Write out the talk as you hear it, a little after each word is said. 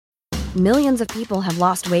Millions of people have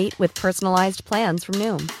lost weight with personalized plans from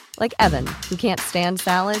Noom. Like Evan, who can't stand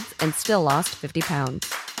salads and still lost 50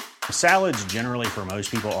 pounds. Salads generally for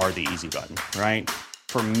most people are the easy button, right?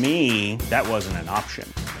 For me, that wasn't an option.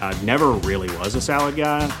 I never really was a salad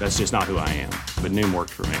guy. That's just not who I am. But Noom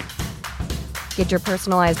worked for me. Get your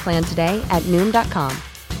personalized plan today at Noom.com.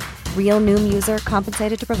 Real Noom user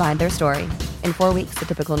compensated to provide their story. In 4 weeks, the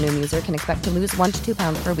typical Noom user can expect to lose 1 to 2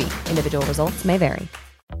 pounds per week. Individual results may vary.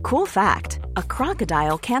 Cool fact, a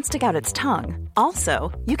crocodile can't stick out its tongue.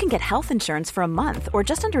 Also, you can get health insurance for a month or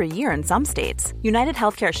just under a year in some states. United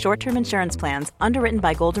Healthcare short-term insurance plans, underwritten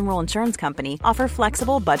by Golden Rule Insurance Company, offer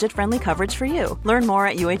flexible, budget-friendly coverage for you. Learn more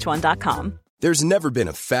at uh1.com. There's never been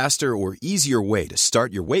a faster or easier way to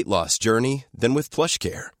start your weight loss journey than with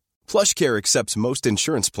PlushCare. PlushCare accepts most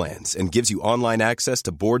insurance plans and gives you online access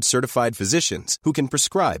to board-certified physicians who can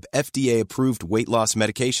prescribe FDA-approved weight loss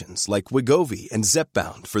medications like Wegovy and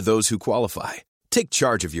Zepbound for those who qualify. Take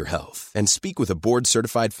charge of your health and speak with a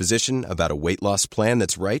board-certified physician about a weight loss plan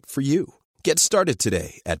that's right for you. Get started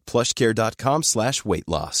today at plushcare.com/weight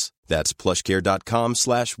loss. That's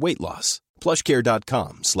plushcare.com/weight loss.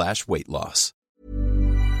 plushcare.com/weight loss.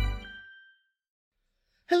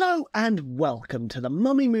 Hello and welcome to the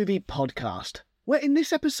Mummy Movie Podcast, where in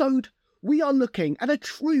this episode we are looking at a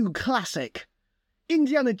true classic,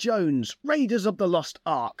 Indiana Jones, Raiders of the Lost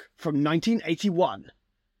Ark from 1981.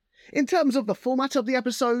 In terms of the format of the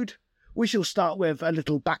episode, we shall start with a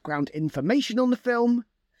little background information on the film,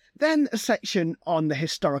 then a section on the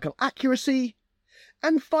historical accuracy,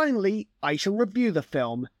 and finally I shall review the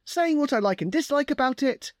film, saying what I like and dislike about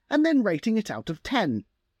it, and then rating it out of 10.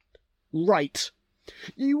 Right.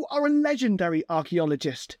 You are a legendary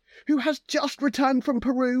archaeologist who has just returned from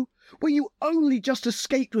Peru, where you only just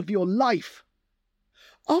escaped with your life.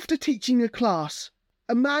 After teaching a class,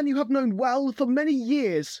 a man you have known well for many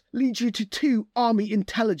years leads you to 2 army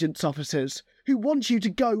intelligence officers who want you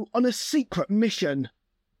to go on a secret mission.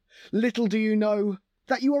 Little do you know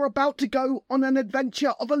that you are about to go on an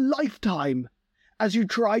adventure of a lifetime as you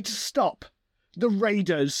try to stop the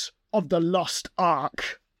Raiders of the Lost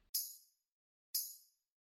Ark.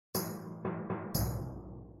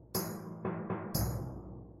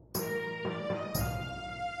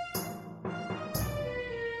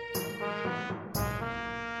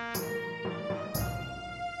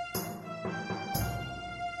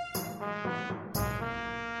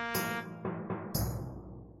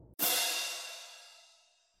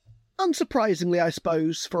 Unsurprisingly, I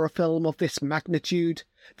suppose, for a film of this magnitude,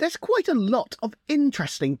 there's quite a lot of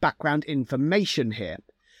interesting background information here.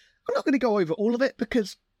 I'm not going to go over all of it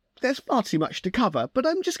because there's far too much to cover, but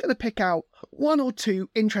I'm just going to pick out 1 or 2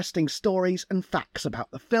 interesting stories and facts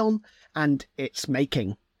about the film and its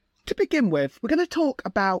making. To begin with, we're going to talk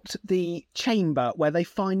about the chamber where they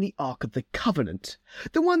find the Ark of the Covenant,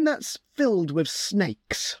 the one that's filled with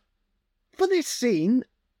snakes. For this scene,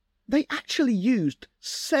 they actually used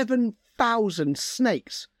 7,000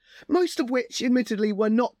 snakes, most of which admittedly were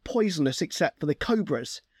not poisonous except for the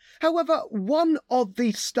cobras. However, one of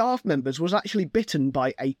the staff members was actually bitten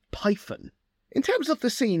by a python. In terms of the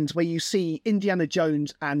scenes where you see Indiana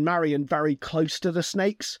Jones and Marion very close to the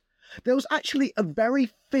snakes, there was actually a very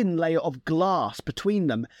thin layer of glass between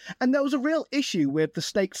them, and there was a real issue with the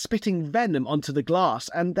snakes spitting venom onto the glass,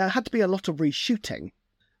 and there had to be a lot of reshooting.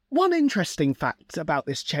 One interesting fact about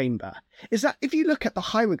this chamber is that if you look at the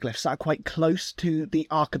hieroglyphs that are quite close to the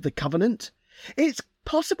Ark of the Covenant, it's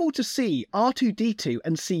possible to see R2-D2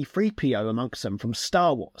 and C-3PO amongst them from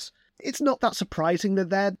Star Wars. It's not that surprising that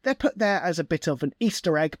they're put there as a bit of an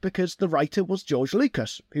Easter egg because the writer was George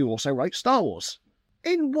Lucas, who also wrote Star Wars.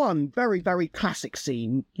 In one very, very classic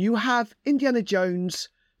scene, you have Indiana Jones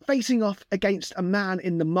facing off against a man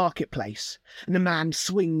in the marketplace, and the man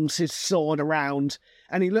swings his sword around,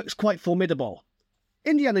 and he looks quite formidable.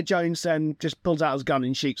 Indiana Jones then just pulls out his gun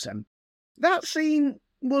and shoots him. That scene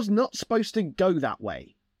was not supposed to go that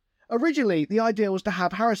way. Originally, the idea was to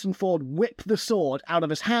have Harrison Ford whip the sword out of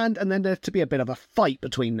his hand and then there to be a bit of a fight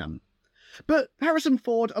between them. But Harrison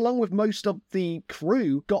Ford, along with most of the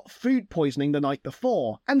crew, got food poisoning the night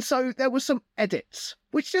before, and so there were some edits,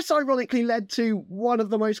 which just ironically led to one of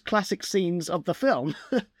the most classic scenes of the film.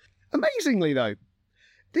 Amazingly, though,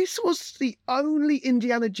 this was the only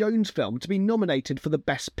Indiana Jones film to be nominated for the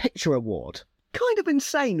Best Picture award. Kind of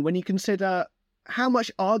insane when you consider how much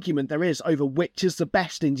argument there is over which is the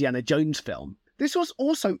best Indiana Jones film. This was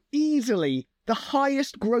also easily the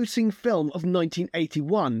highest grossing film of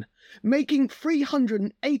 1981, making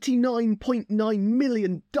 $389.9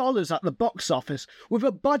 million at the box office with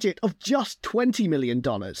a budget of just $20 million.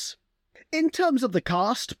 In terms of the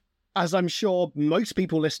cast, as I'm sure most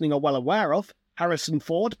people listening are well aware of, Harrison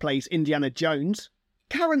Ford plays Indiana Jones.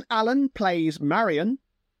 Karen Allen plays Marion.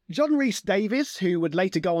 John Rhys-Davies, who would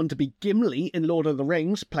later go on to be Gimli in Lord of the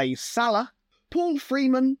Rings, plays Salah. Paul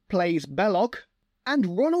Freeman plays Belloq.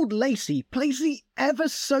 And Ronald Lacey plays the ever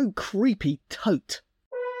so creepy Tote.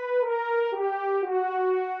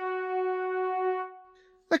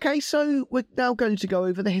 Okay, so we're now going to go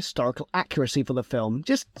over the historical accuracy for the film,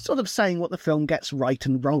 just sort of saying what the film gets right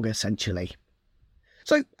and wrong, essentially.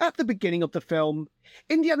 So, at the beginning of the film,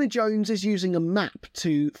 Indiana Jones is using a map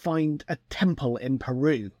to find a temple in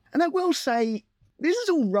Peru. And I will say, this is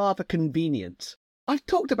all rather convenient. I've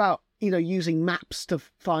talked about, using maps to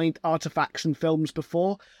find artifacts in films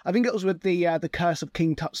before. I think it was with the Curse of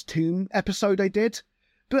King Tut's Tomb episode I did.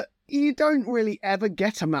 But you don't really ever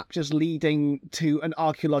get a map just leading to an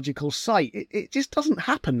archaeological site. It just doesn't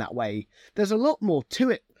happen that way. There's a lot more to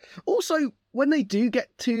it. Also, when they do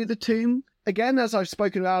get to the tomb, again, as I've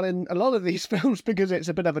spoken about in a lot of these films because it's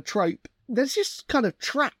a bit of a trope, there's just kind of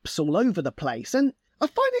traps all over the place. And I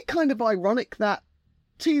find it kind of ironic that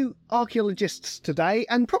to archaeologists today,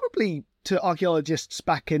 and probably to archaeologists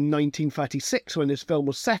back in 1936 when this film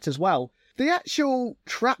was set as well, the actual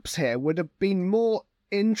traps here would have been more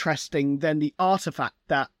interesting than the artifact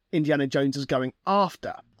that Indiana Jones is going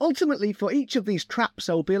after. Ultimately, for each of these traps,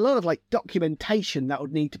 there will be a lot of documentation that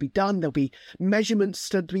would need to be done. There'll be measurements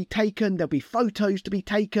to be taken. There'll be photos to be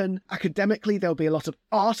taken. Academically, there'll be a lot of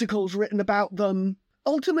articles written about them.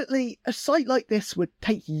 Ultimately, a site like this would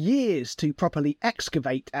take years to properly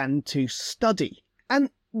excavate and to study. And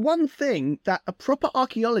one thing that a proper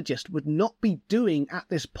archaeologist would not be doing at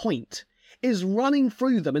this point is running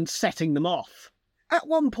through them and setting them off. At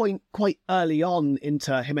one point, quite early on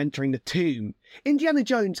into him entering the tomb, Indiana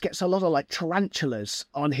Jones gets a lot of tarantulas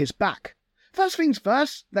on his back. First things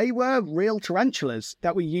first, they were real tarantulas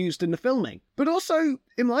that were used in the filming. But also,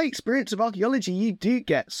 in my experience of archaeology, you do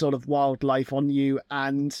get sort of wildlife on you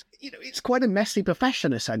and, it's quite a messy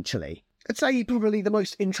profession, essentially. I'd say probably the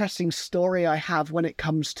most interesting story I have when it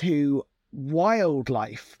comes to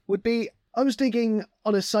wildlife would be I was digging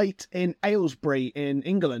on a site in Aylesbury in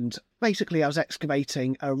England. Basically, I was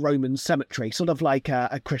excavating a Roman cemetery, sort of like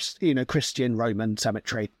a Christian Roman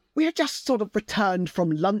cemetery. We had just sort of returned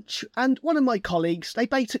from lunch, and one of my colleagues, they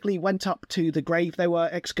basically went up to the grave they were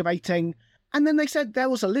excavating, and then they said there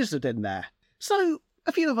was a lizard in there. So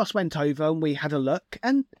a few of us went over and we had a look,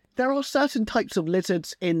 and there are certain types of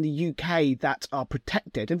lizards in the UK that are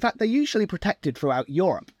protected. In fact, they're usually protected throughout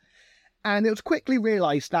Europe. And it was quickly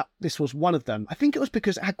realised that this was one of them. I think it was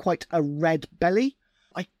because it had quite a red belly.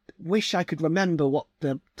 I wish I could remember what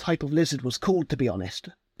the type of lizard was called, to be honest.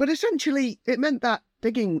 But essentially, it meant that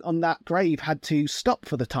digging on that grave had to stop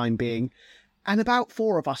for the time being. And about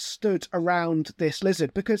 4 of us stood around this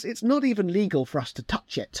lizard because it's not even legal for us to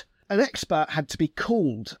touch it. An expert had to be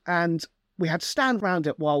called, and we had to stand around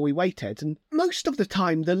it while we waited. And most of the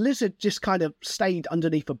time, the lizard just kind of stayed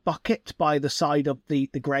underneath a bucket by the side of the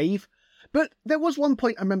grave. But there was one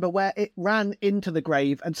point I remember where it ran into the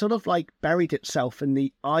grave and sort of buried itself in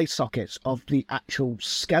the eye sockets of the actual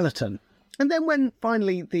skeleton. And then when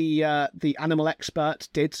finally the animal expert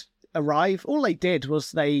did arrive, all they did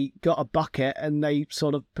was they got a bucket and they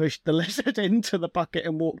sort of pushed the lizard into the bucket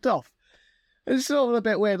and walked off. It's sort of a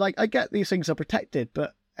bit weird. I get these things are protected,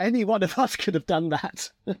 but any one of us could have done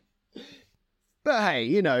that. But hey,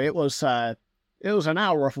 it was an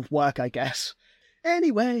hour off of work, I guess.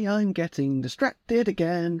 Anyway, I'm getting distracted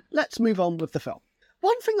again. Let's move on with the film.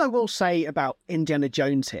 One thing I will say about Indiana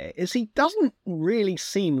Jones here is he doesn't really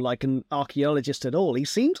seem like an archaeologist at all. He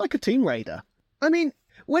seems like a Tomb Raider. I mean,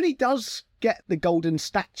 when he does get the golden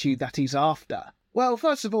statue that he's after, well,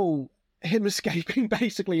 first of all, him escaping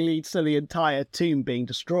basically leads to the entire tomb being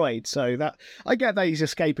destroyed. So that I get that he's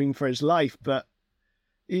escaping for his life, but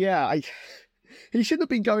yeah, he shouldn't have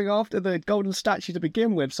been going after the golden statue to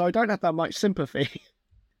begin with, so I don't have that much sympathy.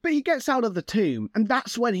 But he gets out of the tomb, and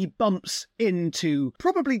that's when he bumps into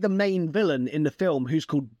probably the main villain in the film, who's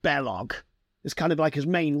called Belloq. It's kind of like his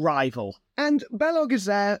main rival. And Belloq is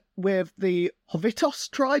there with the Hovitos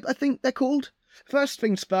tribe, I think they're called. First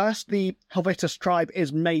things first, the Hovitos tribe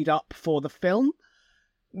is made up for the film.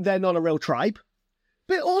 They're not a real tribe.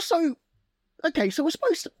 But also, okay, so we're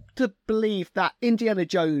supposed to believe that Indiana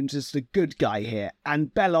Jones is the good guy here,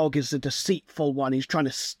 and Belloq is the deceitful one who's trying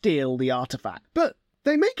to steal the artifact. But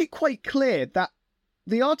they make it quite clear that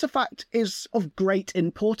the artifact is of great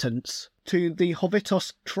importance to the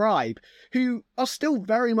Hovitos tribe, who are still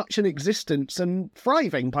very much in existence and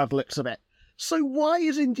thriving by the looks of it. So why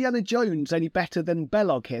is Indiana Jones any better than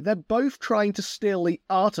Belloq here? They're both trying to steal the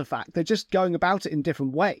artifact. They're just going about it in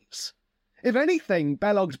different ways. If anything,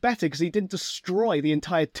 Belloq's better because he didn't destroy the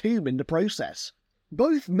entire tomb in the process.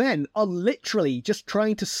 Both men are literally just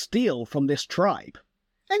trying to steal from this tribe.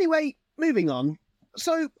 Anyway, moving on.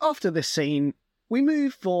 So after this scene, we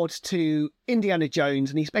move forward to Indiana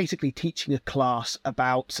Jones, and he's basically teaching a class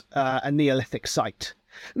about a Neolithic site.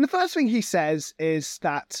 And the first thing he says is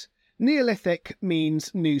that Neolithic means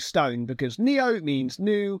new stone, because Neo means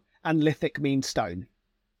new and Lithic means stone.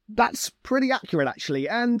 That's pretty accurate, actually,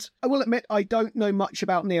 and I will admit I don't know much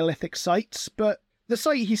about Neolithic sites, but the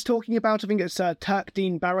site he's talking about, I think it's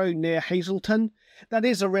Turkdean Barrow near Hazleton. That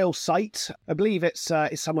is a real site. I believe it's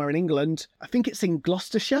somewhere in England. I think it's in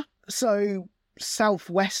Gloucestershire, so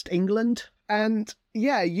southwest England. And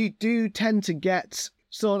yeah, you do tend to get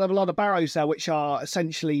sort of a lot of barrows there, which are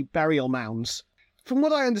essentially burial mounds. From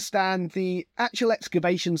what I understand, the actual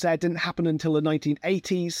excavations there didn't happen until the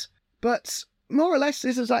 1980s, but more or less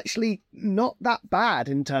this is actually not that bad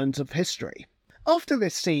in terms of history. After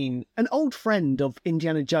this scene, an old friend of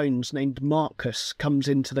Indiana Jones named Marcus comes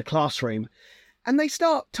into the classroom, and they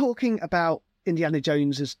start talking about Indiana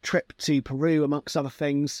Jones's trip to Peru, amongst other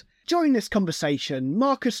things. During this conversation,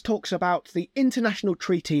 Marcus talks about the International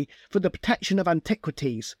Treaty for the Protection of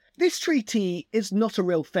Antiquities. This treaty is not a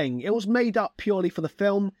real thing. It was made up purely for the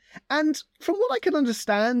film, and from what I can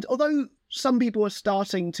understand, although some people are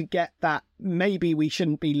starting to get that maybe we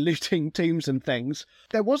shouldn't be looting tombs and things,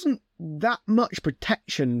 there wasn't that much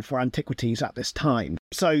protection for antiquities at this time.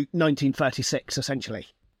 So 1936, essentially.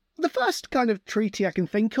 The first kind of treaty I can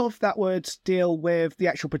think of that would deal with the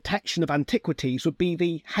actual protection of antiquities would be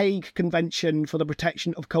the Hague Convention for the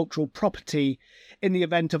Protection of Cultural Property in the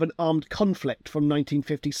event of an armed conflict from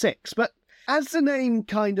 1956. But as the name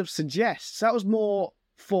kind of suggests, that was more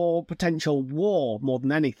for potential war more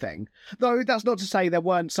than anything. Though that's not to say there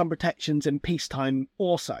weren't some protections in peacetime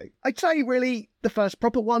also. I'd say really the first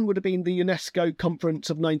proper one would have been the UNESCO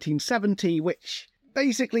Conference of 1970, which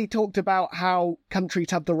basically talked about how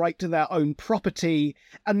countries had the right to their own property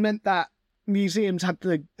and meant that museums had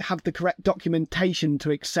to have the correct documentation to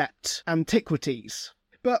accept antiquities.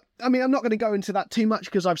 But, I mean, I'm not going to go into that too much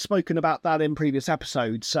because I've spoken about that in previous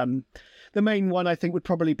episodes. The main one, I think, would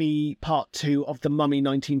probably be part 2 of The Mummy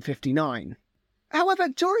 1959. However,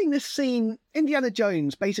 during this scene, Indiana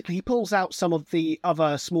Jones basically pulls out some of the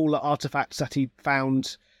other smaller artefacts that he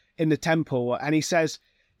found in the temple, and he says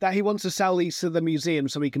that he wants to sell these to the museum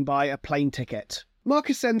so he can buy a plane ticket.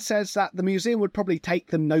 Marcus then says that the museum would probably take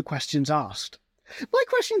them no questions asked. My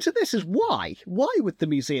question to this is why? Why would the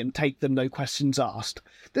museum take them no questions asked?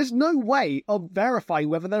 There's no way of verifying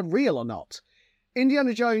whether they're real or not.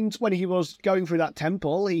 Indiana Jones, when he was going through that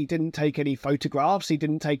temple, he didn't take any photographs, he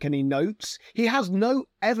didn't take any notes. He has no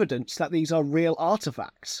evidence that these are real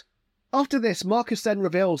artifacts. After this, Marcus then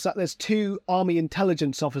reveals that there's 2 army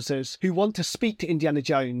intelligence officers who want to speak to Indiana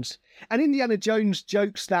Jones. And Indiana Jones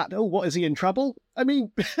jokes that, oh, what, is he in trouble? I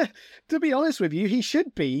mean, to be honest with you, he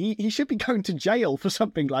should be. He should be going to jail for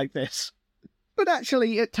something like this. But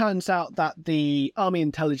actually, it turns out that the army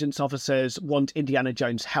intelligence officers want Indiana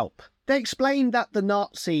Jones' help. They explain that the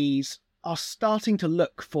Nazis are starting to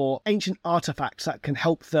look for ancient artifacts that can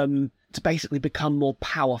help them to basically become more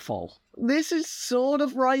powerful. This is sort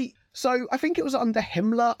of right. So I think it was under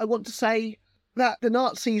Himmler, I want to say, that the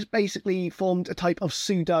Nazis basically formed a type of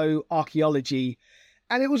pseudo-archaeology,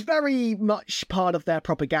 and it was very much part of their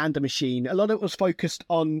propaganda machine. A lot of it was focused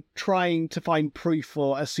on trying to find proof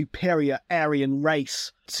for a superior Aryan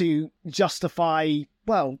race to justify,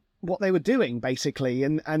 well, what they were doing, basically,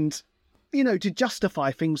 and you know, to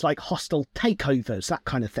justify things like hostile takeovers, that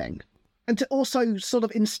kind of thing. And to also sort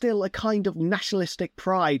of instill a kind of nationalistic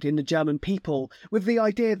pride in the German people with the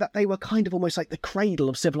idea that they were kind of almost like the cradle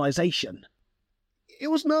of civilization. It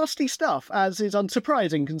was nasty stuff, as is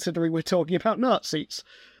unsurprising considering we're talking about Nazis.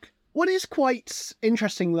 What is quite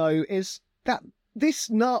interesting, though, is that this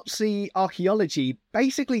Nazi archaeology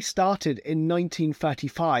basically started in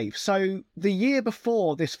 1935, so the year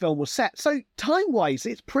before this film was set. So time-wise,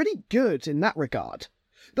 it's pretty good in that regard.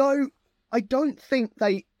 Though I don't think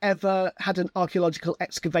they ever had an archaeological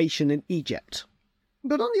excavation in Egypt.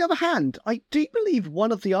 But on the other hand, I do believe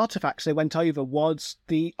one of the artefacts they went over was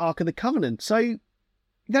the Ark of the Covenant, so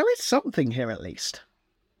there is something here at least.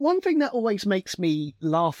 One thing that always makes me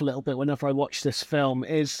laugh a little bit whenever I watch this film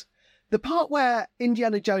is the part where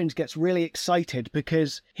Indiana Jones gets really excited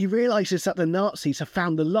because he realises that the Nazis have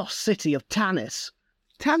found the lost city of Tanis.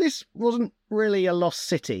 Tanis wasn't really a lost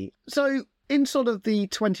city, so in sort of the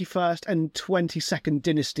 21st and 22nd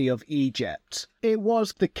dynasty of Egypt, it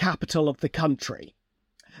was the capital of the country.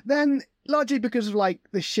 Then, largely because of like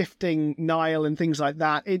the shifting Nile and things like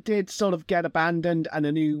that, it did sort of get abandoned and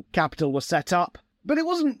a new capital was set up. But it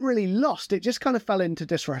wasn't really lost, it just kind of fell into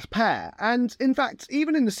disrepair. And in fact,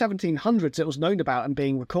 even in the 1700s, it was known about and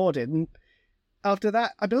being recorded. And after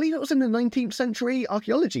that, I believe it was in the 19th century,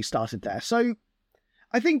 archaeology started there. So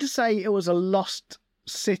I think to say it was a lost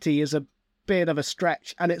city is a bit of a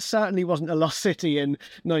stretch, and it certainly wasn't a lost city in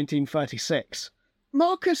 1936.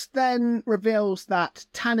 Marcus then reveals that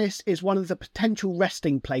Tanis is one of the potential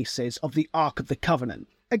resting places of the Ark of the Covenant.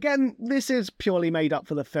 Again, this is purely made up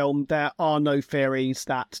for the film. There are no theories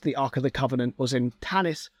that the Ark of the Covenant was in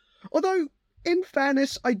Tanis. Although, in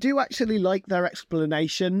fairness, I do actually like their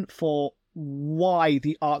explanation for why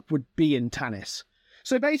the Ark would be in Tanis.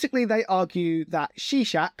 So basically, they argue that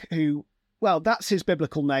Shishak, who, well, that's his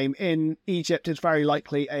biblical name. In Egypt, it's very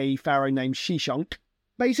likely a pharaoh named Shishonk,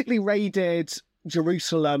 basically raided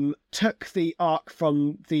Jerusalem, took the Ark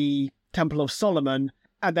from the Temple of Solomon,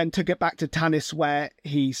 and then took it back to Tanis where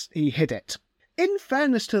he hid it. In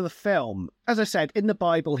fairness to the film, as I said, in the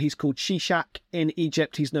Bible he's called Shishak, in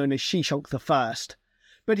Egypt he's known as Shishonk I.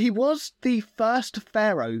 But he was the first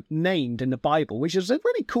pharaoh named in the Bible, which is a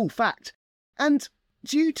really cool fact. And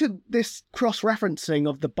due to this cross-referencing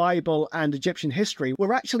of the Bible and Egyptian history,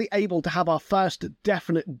 we're actually able to have our first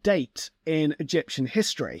definite date in Egyptian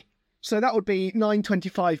history. So that would be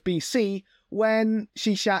 925 BC, when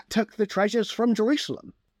Shishak took the treasures from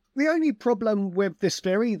Jerusalem. The only problem with this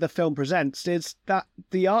theory the film presents is that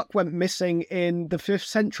the Ark went missing in the 5th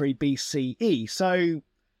century BCE, so,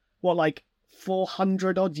 what, like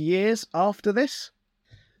 400 odd years after this?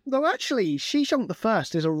 Though actually, Shishonk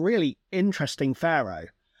I is a really interesting pharaoh.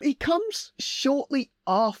 He comes shortly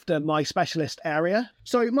after my specialist area.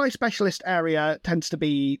 So my specialist area tends to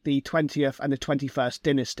be the 20th and the 21st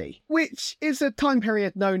dynasty, which is a time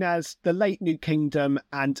period known as the late New Kingdom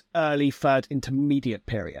and early Third Intermediate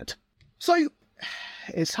period. So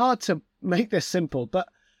it's hard to make this simple, but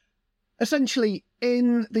essentially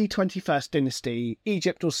in the 21st dynasty,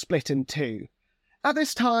 Egypt was split in two. At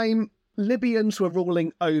this time, Libyans were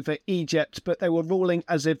ruling over Egypt, but they were ruling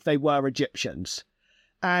as if they were Egyptians.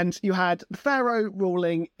 And you had the pharaoh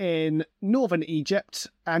ruling in northern Egypt,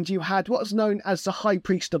 and you had what's known as the high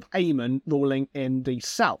priest of Amun ruling in the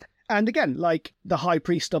south. And again, like the high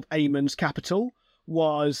priest of Amun's capital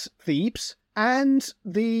was Thebes, and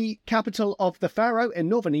the capital of the pharaoh in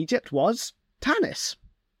northern Egypt was Tanis.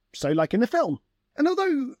 So like in the film. And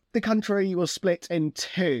although the country was split in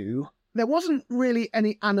two, there wasn't really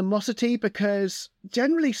any animosity because,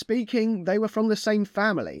 generally speaking, they were from the same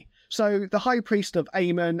family. So the high priest of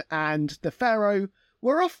Amun and the pharaoh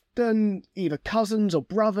were often either cousins or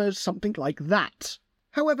brothers, something like that.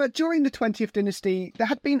 However, during the 20th dynasty, there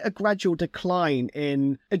had been a gradual decline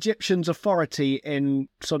in Egyptians' authority in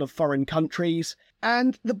sort of foreign countries,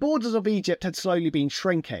 and the borders of Egypt had slowly been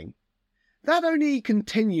shrinking. That only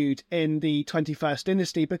continued in the 21st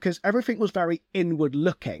dynasty because everything was very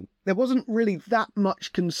inward-looking. There wasn't really that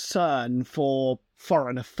much concern for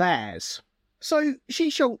foreign affairs. So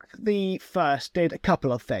Shishonk I did a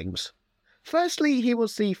couple of things. Firstly, he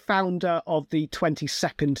was the founder of the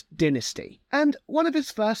 22nd dynasty, and one of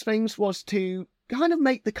his first things was to kind of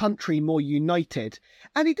make the country more united,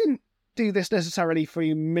 and he didn't do this necessarily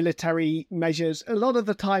through military measures. A lot of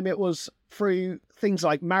the time it was through things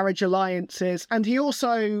like marriage alliances, and he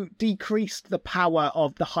also decreased the power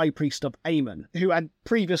of the high priest of Amun, who had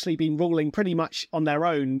previously been ruling pretty much on their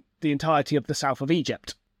own the entirety of the south of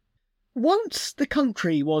Egypt. Once the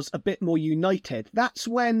country was a bit more united, that's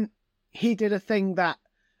when he did a thing that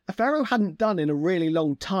a pharaoh hadn't done in a really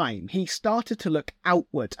long time. He started to look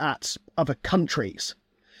outward at other countries.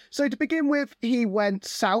 So to begin with, he went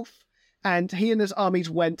south, and he and his armies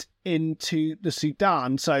went into the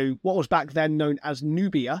Sudan, so what was back then known as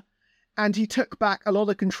Nubia, and he took back a lot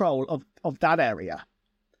of control of that area.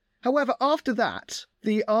 However, after that,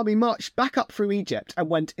 the army marched back up through Egypt and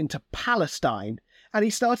went into Palestine, and he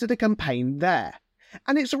started a campaign there.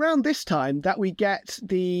 And it's around this time that we get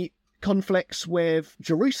the conflicts with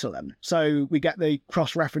Jerusalem. So we get the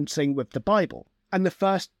cross-referencing with the Bible and the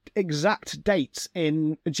first exact dates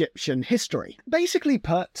in Egyptian history. Basically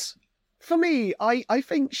put, for me, I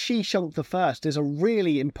think Shishonk I is a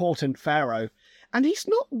really important pharaoh, and he's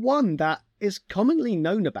not one that is commonly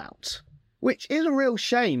known about, which is a real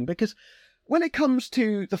shame because when it comes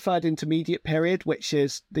to the Third Intermediate period, which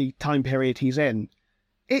is the time period he's in,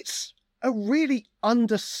 it's a really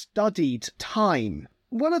understudied time.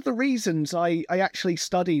 one of the reasons I actually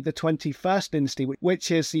study the 21st dynasty,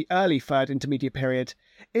 which is the early third intermediate period,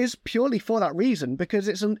 is purely for that reason, because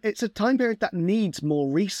it's a time period that needs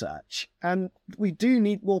more research, and we do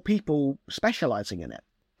need more people specialising in it.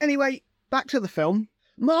 Anyway, back to the film.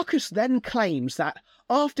 Marcus then claims that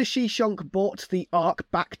after Shishonk brought the Ark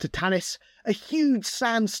back to Tanis, a huge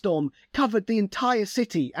sandstorm covered the entire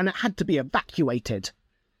city and it had to be evacuated.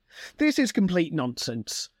 This is complete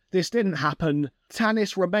nonsense. This didn't happen.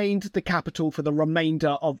 Tanis remained the capital for the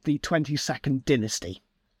remainder of the 22nd dynasty.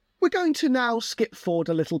 We're going to now skip forward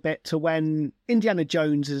a little bit to when Indiana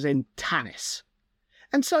Jones is in Tanis.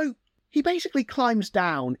 And so he basically climbs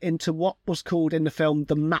down into what was called in the film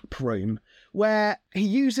the map room, where he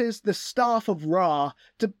uses the Staff of Ra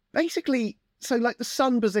to basically, so like the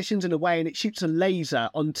sun positions in a way and it shoots a laser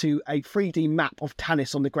onto a 3D map of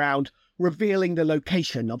Tanis on the ground, revealing the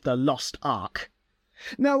location of the Lost Ark.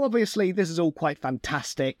 Now, obviously, this is all quite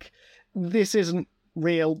fantastic. This isn't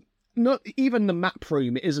real. Not even the map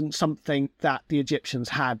room isn't something that the Egyptians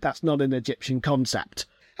had. That's not an Egyptian concept.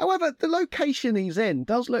 However, the location he's in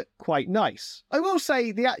does look quite nice. I will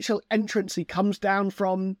say the actual entrance he comes down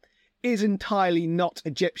from is entirely not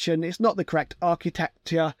Egyptian. It's not the correct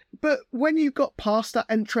architecture. But when you got past that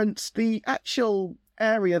entrance, the actual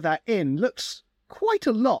area they're in looks quite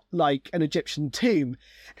a lot like an Egyptian tomb,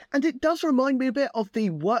 and it does remind me a bit of the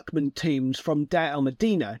workman tombs from Deir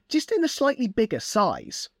el-Medina, just in a slightly bigger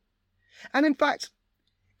size. And in fact,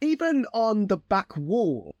 even on the back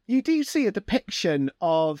wall, you do see a depiction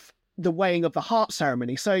of the weighing of the heart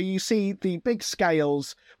ceremony. So you see the big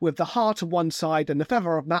scales with the heart on one side and the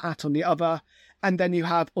feather of Ma'at on the other, and then you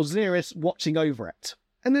have Osiris watching over it.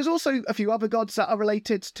 And there's also a few other gods that are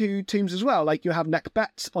related to tombs as well, like you have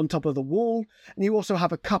Nekhbet on top of the wall, and you also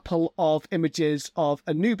have a couple of images of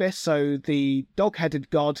Anubis, so the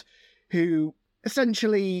dog-headed god, who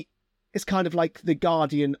essentially is kind of like the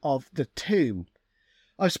guardian of the tomb.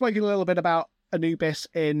 I've spoken a little bit about Anubis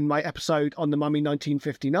in my episode on the Mummy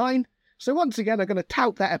 1959, so once again I'm going to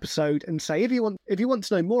tout that episode and say if you want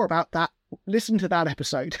to know more about that, listen to that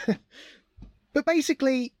episode. But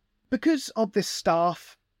basically, because of this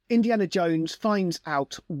staff, Indiana Jones finds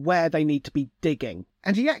out where they need to be digging.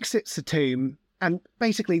 And he exits the tomb, and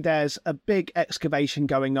basically there's a big excavation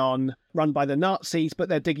going on, run by the Nazis, but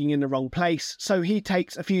they're digging in the wrong place. So he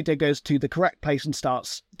takes a few diggers to the correct place and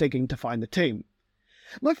starts digging to find the tomb.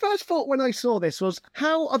 My first thought when I saw this was,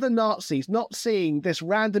 how are the Nazis not seeing this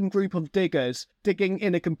random group of diggers digging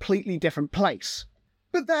in a completely different place?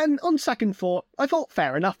 But then, on second thought, I thought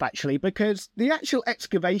fair enough, actually, because the actual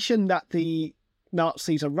excavation that the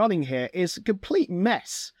Nazis are running here is a complete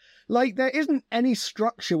mess. Like, there isn't any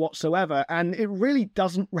structure whatsoever, and it really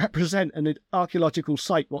doesn't represent an archaeological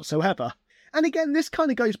site whatsoever. And again, this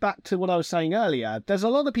kind of goes back to what I was saying earlier. There's a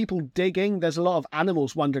lot of people digging, there's a lot of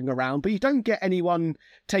animals wandering around, but you don't get anyone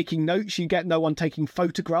taking notes, you get no one taking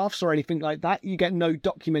photographs or anything like that, you get no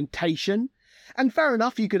documentation. And fair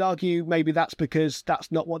enough, you could argue maybe that's because that's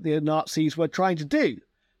not what the Nazis were trying to do.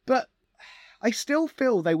 But I still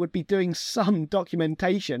feel they would be doing some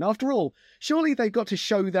documentation. After all, surely they've got to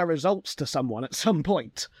show their results to someone at some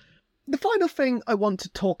point. The final thing I want to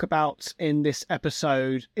talk about in this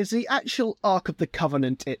episode is the actual Ark of the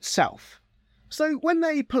Covenant itself. So when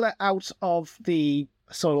they pull it out of the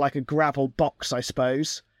sort of like a gravel box, I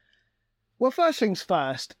suppose, well, first things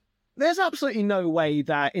first, there's absolutely no way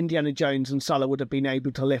that Indiana Jones and Sulla would have been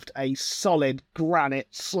able to lift a solid granite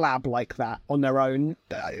slab like that on their own.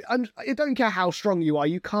 I don't care how strong you are,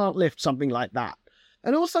 you can't lift something like that.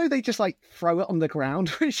 And also they just like throw it on the ground,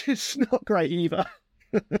 which is not great either.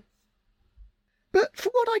 But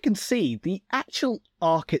from what I can see, the actual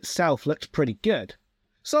Ark itself looks pretty good.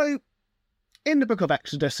 So, in the book of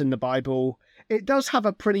Exodus in the Bible, it does have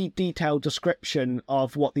a pretty detailed description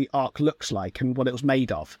of what the Ark looks like and what it was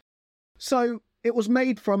made of. So, it was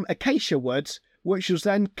made from acacia wood, which was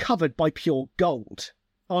then covered by pure gold.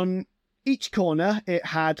 On each corner, it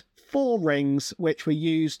had 4 rings, which were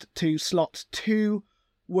used to slot 2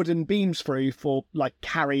 wooden beams through for, like,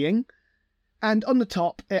 carrying. And on the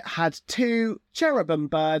top, it had 2 cherubim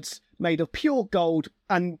birds made of pure gold,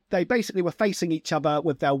 and they basically were facing each other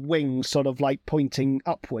with their wings sort of like pointing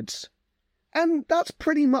upwards. And that's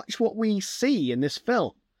pretty much what we see in this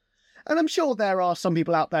film. And I'm sure there are some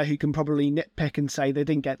people out there who can probably nitpick and say they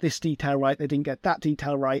didn't get this detail right, they didn't get that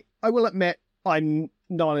detail right. I will admit I'm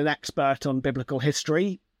not an expert on biblical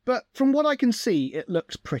history, but from what I can see, it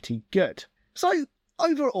looks pretty good. So,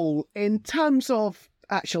 overall, in terms of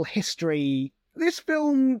actual history, this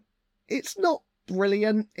film, it's not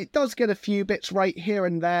brilliant. It does get a few bits right here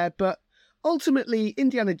and there, but Ultimately,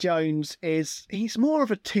 Indiana Jones he's more of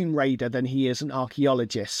a tomb raider than he is an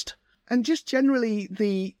archaeologist. And just generally,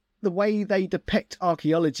 the way they depict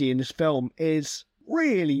archaeology in this film is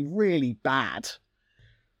really, really bad.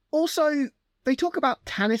 Also, they talk about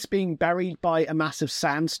Tanis being buried by a massive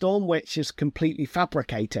sandstorm, which is completely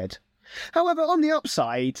fabricated. However, on the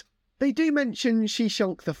upside, they do mention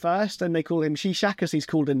Shishonk the First, and they call him Shishak as he's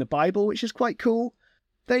called in the Bible, which is quite cool.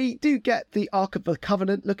 They do get the Ark of the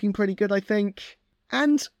Covenant looking pretty good, I think.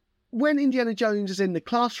 And when Indiana Jones is in the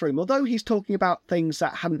classroom, although he's talking about things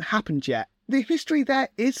that haven't happened yet, the history there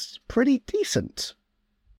is pretty decent.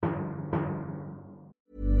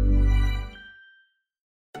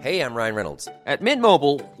 Hey, I'm Ryan Reynolds. At Mint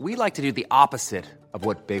Mobile, we like to do the opposite of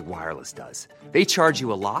what Big Wireless does. They charge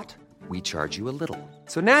you a lot, we charge you a little.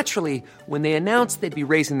 So naturally, when they announced they'd be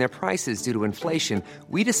raising their prices due to inflation,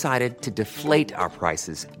 we decided to deflate our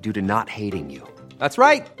prices due to not hating you. That's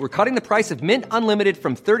right. We're cutting the price of Mint Unlimited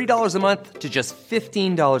from $30 a month to just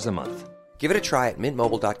 $15 a month. Give it a try at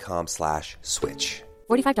mintmobile.com/switch.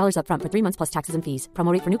 $45 up front for 3 months plus taxes and fees.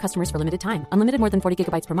 Promo rate for new customers for limited time. Unlimited more than 40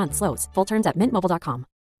 gigabytes per month. Slows full terms at mintmobile.com.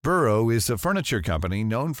 Burrow is a furniture company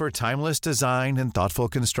known for timeless design and thoughtful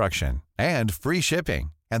construction, and free shipping,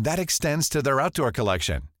 and that extends to their outdoor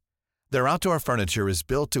collection. Their outdoor furniture is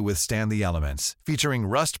built to withstand the elements, featuring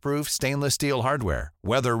rust-proof stainless steel hardware,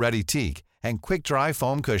 weather-ready teak, and quick-dry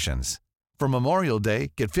foam cushions. For Memorial Day,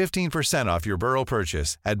 get 15% off your Burrow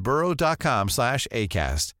purchase at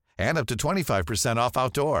burrow.com/acast, and up to 25% off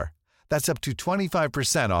outdoor. That's up to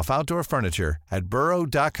 25% off outdoor furniture at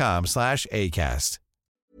burrow.com/acast.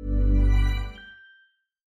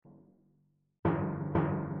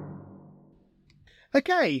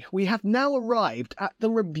 Okay, we have now arrived at the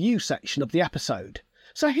review section of the episode.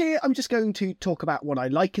 So here I'm just going to talk about what I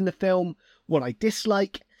like in the film, what I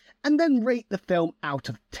dislike, and then rate the film out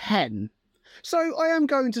of 10. So I am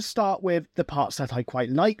going to start with the parts that I quite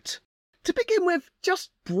liked. To begin with,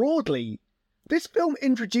 just broadly, this film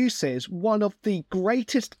introduces one of the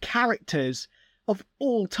greatest characters of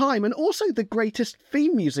all time, and also the greatest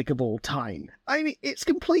theme music of all time. I mean, it's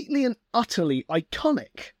completely and utterly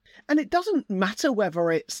iconic. And it doesn't matter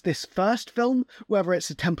whether it's this first film, whether it's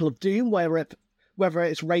the Temple of Doom, whether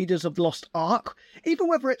it's Raiders of the Lost Ark, even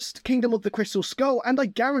whether it's Kingdom of the Crystal Skull, and I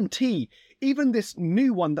guarantee even this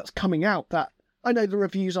new one that's coming out that I know the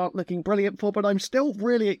reviews aren't looking brilliant for, but I'm still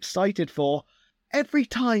really excited for. Every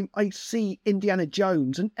time I see Indiana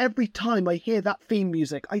Jones and every time I hear that theme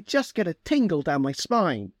music, I just get a tingle down my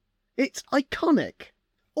spine. It's iconic.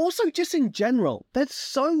 Also, just in general, there's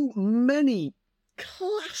so many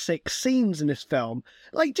classic scenes in this film.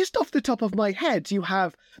 Like, just off the top of my head, you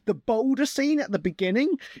have the boulder scene at the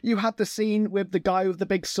beginning, you have the scene with the guy with the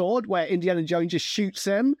big sword where Indiana Jones just shoots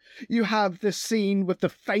him, you have the scene with the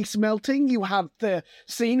face melting, you have the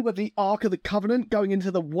scene with the Ark of the Covenant going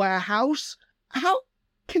into the warehouse. How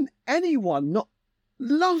can anyone not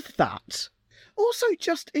love that? Also,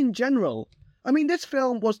 just in general, I mean, this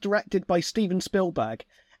film was directed by Steven Spielberg,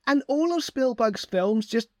 and all of Spielberg's films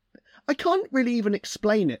just, I can't really even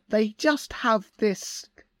explain it. They just have this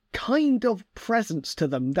kind of presence to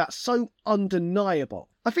them that's so undeniable.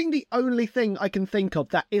 I think the only thing I can think of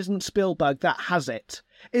that isn't Spielberg that has it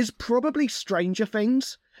is probably Stranger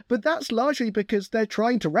Things, but that's largely because they're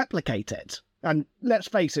trying to replicate it. And let's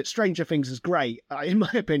face it, Stranger Things is great, in my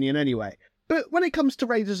opinion anyway. But when it comes to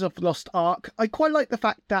Raiders of the Lost Ark, I quite like the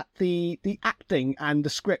fact that the acting and the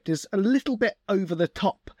script is a little bit over the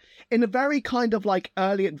top, in a very kind of like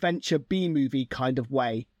early adventure B-movie kind of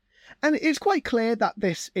way. And it's quite clear that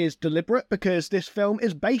this is deliberate because this film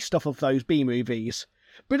is based off of those B-movies.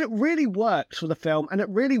 But it really works for the film, and it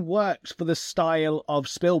really works for the style of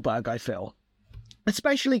Spielberg, I feel.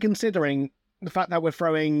 Especially considering the fact that we're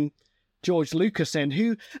throwing George Lucas in,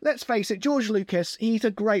 who, let's face it, George Lucas, he's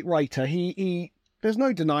a great writer. He there's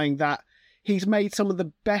no denying that. He's made some of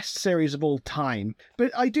the best series of all time.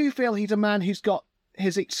 But I do feel he's a man who's got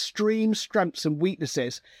his extreme strengths and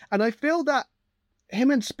weaknesses, and I feel that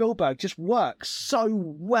him and Spielberg just work so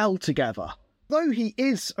well together. Though he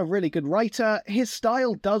is a really good writer, his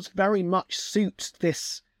style does very much suit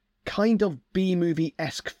this kind of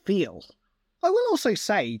B-movie-esque feel. I will also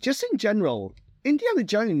say, just in general, Indiana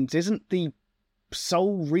Jones isn't the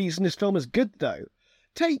sole reason this film is good, though.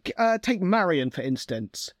 Take Marion, for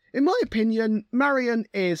instance. In my opinion, Marion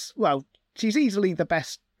is, well, she's easily the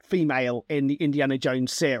best female in the Indiana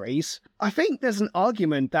Jones series. I think there's an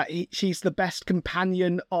argument that she's the best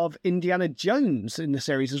companion of Indiana Jones in the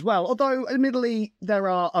series as well, although admittedly there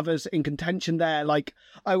are others in contention there, like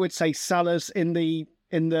I would say Salah's in the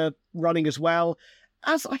running as well,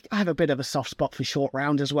 as I have a bit of a soft spot for Short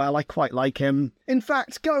Round as well. I quite like him. In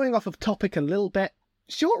fact, going off of topic a little bit,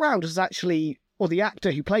 Short Round is actually, or the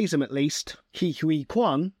actor who plays him at least, Ke Huy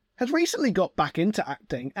Quan, has recently got back into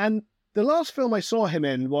acting, and the last film I saw him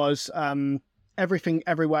in was Everything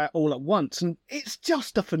Everywhere All at Once, and it's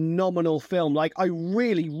just a phenomenal film. Like, I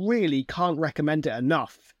really, really can't recommend it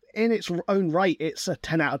enough. In its own right, it's a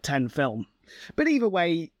 10 out of 10 film. But either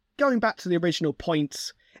way, going back to the original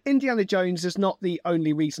points, Indiana Jones is not the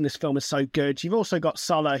only reason this film is so good. You've also got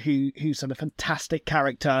Sulla, who's a fantastic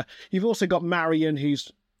character. You've also got Marion,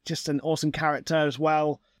 who's just an awesome character as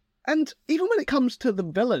well. And even when it comes to the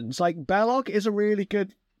villains, like Belloq is a really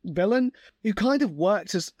good villain who kind of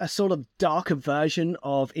works as a sort of darker version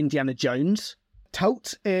of Indiana Jones.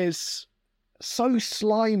 Toht is so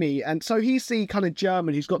slimy, and so he's the kind of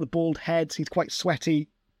German who's got the bald head, he's quite sweaty.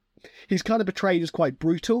 He's kind of portrayed as quite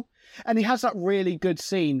brutal. And he has that really good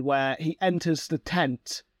scene where he enters the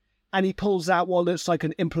tent and he pulls out what looks like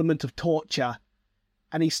an implement of torture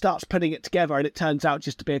and he starts putting it together and it turns out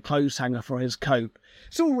just to be a clothes hanger for his coat.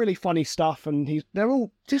 It's all really funny stuff and they're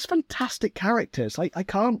all just fantastic characters. I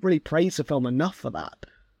can't really praise the film enough for that.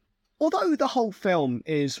 Although the whole film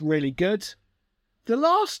is really good, the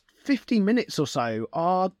last 50 minutes or so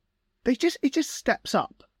it just steps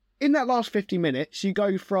up. In that last 50 minutes, you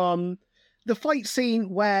go from the fight scene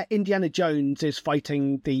where Indiana Jones is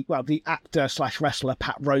fighting the actor/wrestler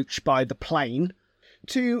Pat Roach by the plane,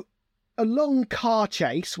 to a long car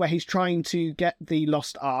chase where he's trying to get the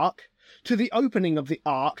Lost Ark, to the opening of the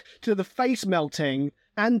Ark, to the face melting,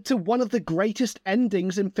 and to one of the greatest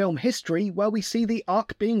endings in film history where we see the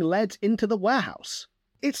Ark being led into the warehouse.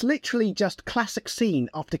 It's literally just classic scene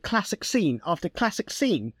after classic scene after classic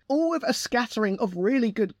scene, all with a scattering of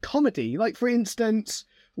really good comedy, like for instance,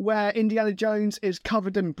 where Indiana Jones is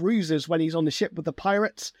covered in bruises when he's on the ship with the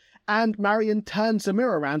pirates, and Marion turns the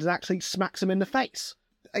mirror around and actually smacks him in the face.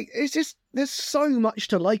 It's just, there's so much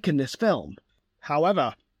to like in this film.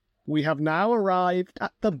 However, we have now arrived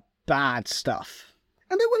at the bad stuff.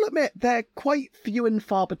 And I will admit, they're quite few and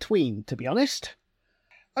far between, to be honest.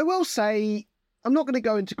 I will say, I'm not going to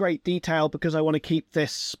go into great detail because I want to keep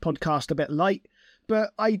this podcast a bit light,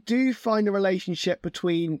 but I do find the relationship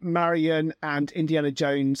between Marion and Indiana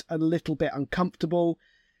Jones a little bit uncomfortable.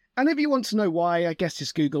 And if you want to know why, I guess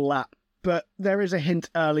just Google that. But there is a hint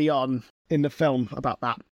early on in the film about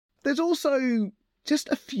that. There's also just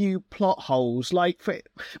a few plot holes,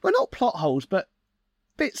 not plot holes, but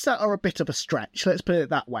bits that are a bit of a stretch, let's put it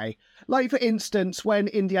that way. Like, for instance, when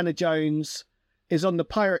Indiana Jones is on the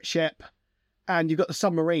pirate ship and you've got the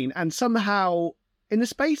submarine, and somehow, in the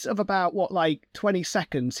space of about, 20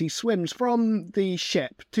 seconds, he swims from the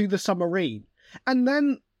ship to the submarine. And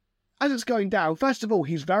then, as it's going down, first of all,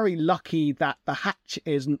 he's very lucky that the hatch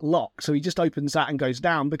isn't locked, so he just opens that and goes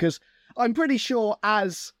down, because I'm pretty sure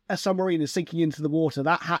as a submarine is sinking into the water,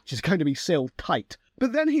 that hatch is going to be sealed tight.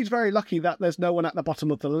 But then he's very lucky that there's no one at the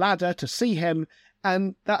bottom of the ladder to see him,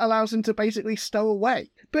 and that allows him to basically stow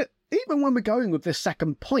away. But even when we're going with this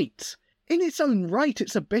second point, in its own right,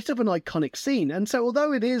 it's a bit of an iconic scene, and so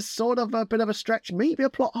although it is sort of a bit of a stretch, maybe a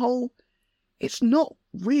plot hole, it's not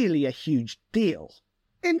really a huge deal.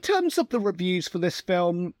 In terms of the reviews for this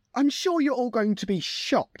film, I'm sure you're all going to be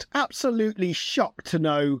shocked, absolutely shocked to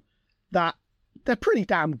know that they're pretty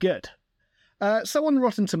damn good. So on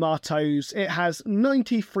Rotten Tomatoes, it has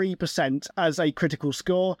 93% as a critical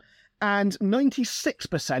score and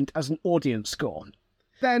 96% as an audience score.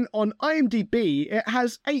 Then on IMDb, it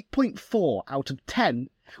has 8.4 out of 10,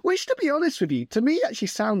 which, to be honest with you, to me actually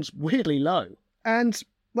sounds weirdly low. And,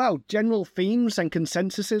 well, general themes and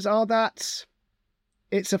consensuses are that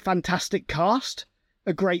it's a fantastic cast,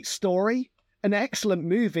 a great story, an excellent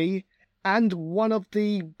movie, and one of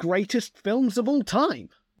the greatest films of all time.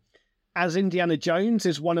 As Indiana Jones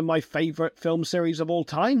is one of my favourite film series of all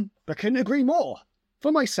time, I couldn't agree more.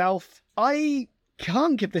 For myself, I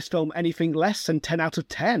can't give this film anything less than 10 out of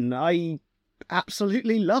 10. I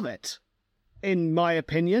absolutely love it. In my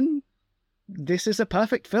opinion, this is a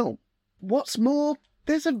perfect film. What's more,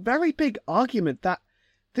 there's a very big argument that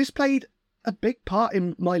this played a big part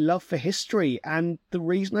in my love for history and the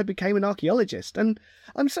reason I became an archaeologist. And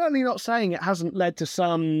I'm certainly not saying it hasn't led to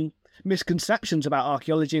some misconceptions about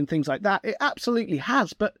archaeology and things like that. It absolutely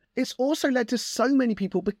has, but it's also led to so many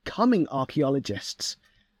people becoming archaeologists.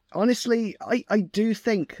 Honestly, I do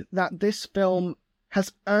think that this film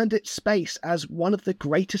has earned its space as one of the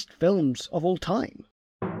greatest films of all time.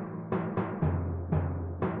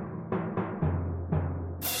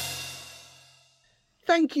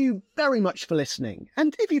 Thank you very much for listening,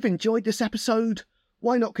 and if you've enjoyed this episode,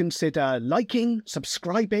 why not consider liking,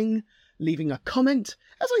 subscribing, leaving a comment,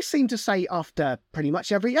 as I seem to say after pretty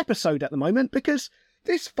much every episode at the moment, because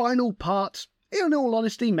this final part, in all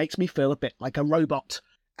honesty, makes me feel a bit like a robot.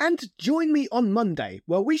 And join me on Monday,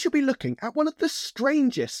 where we shall be looking at one of the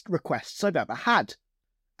strangest requests I've ever had.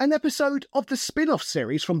 An episode of the spin-off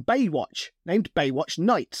series from Baywatch, named Baywatch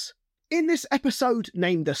Nights. In this episode,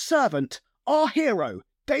 named The Servant, our hero,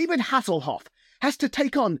 David Hasselhoff, has to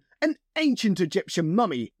take on an ancient Egyptian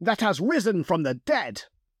mummy that has risen from the dead.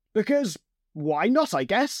 Because why not, I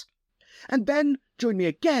guess? And then join me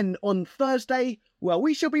again on Thursday, where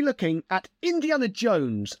we shall be looking at Indiana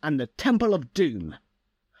Jones and the Temple of Doom.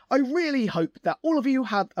 I really hope that all of you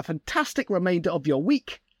have a fantastic remainder of your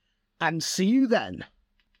week, and see you then.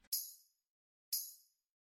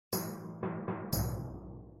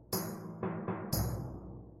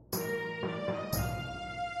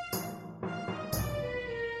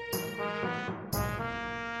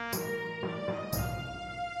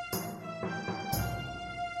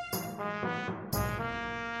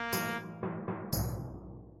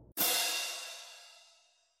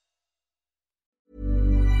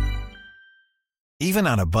 Even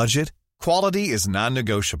on a budget, quality is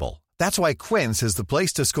non-negotiable. That's why Quince is the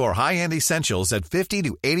place to score high-end essentials at 50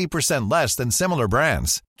 to 80% less than similar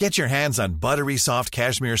brands. Get your hands on buttery soft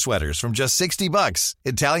cashmere sweaters from just $60,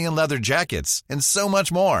 Italian leather jackets, and so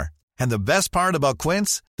much more. And the best part about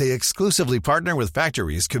Quince, they exclusively partner with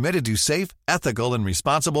factories committed to safe, ethical, and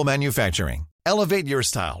responsible manufacturing. Elevate your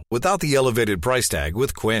style without the elevated price tag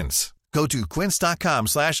with Quince. Go to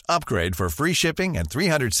quince.com/upgrade for free shipping and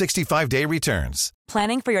 365-day returns.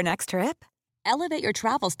 Planning for your next trip? Elevate your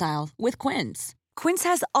travel style with Quince. Quince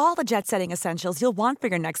has all the jet-setting essentials you'll want for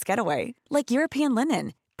your next getaway, like European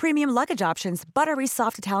linen, premium luggage options, buttery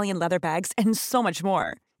soft Italian leather bags, and so much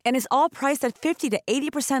more. And is all priced at 50 to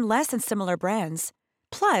 80% less than similar brands.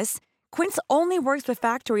 Plus, Quince only works with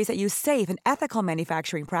factories that use safe and ethical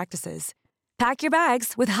manufacturing practices. Pack your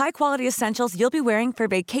bags with high-quality essentials you'll be wearing for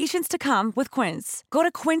vacations to come with Quince. Go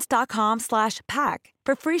to quince.com/pack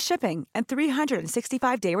for free shipping and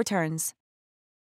 365-day returns.